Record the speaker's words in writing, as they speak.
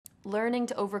learning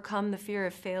to overcome the fear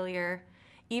of failure,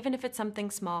 even if it's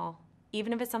something small,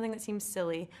 even if it's something that seems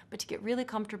silly, but to get really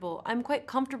comfortable. I'm quite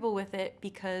comfortable with it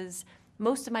because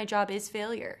most of my job is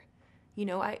failure. You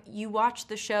know, you watch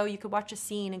the show, you could watch a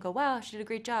scene and go, wow, she did a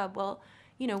great job. Well,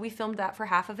 you know, we filmed that for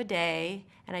half of a day,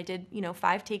 and I did,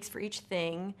 5 takes for each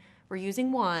thing. We're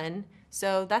using one.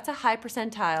 So that's a high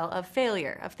percentile of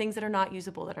failure, of things that are not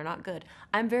usable, that are not good.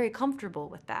 I'm very comfortable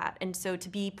with that. And so to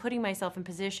be putting myself in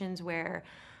positions where,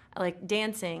 like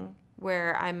dancing,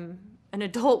 where I'm an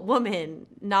adult woman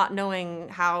not knowing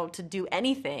how to do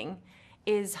anything,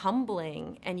 is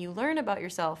humbling. And you learn about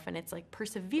yourself, and it's like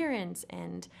perseverance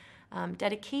and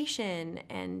dedication,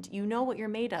 and you know what you're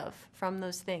made of from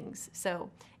those things. So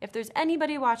if there's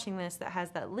anybody watching this that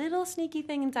has that little sneaky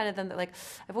thing inside of them that, like,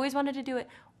 I've always wanted to do it,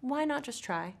 why not just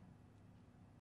try?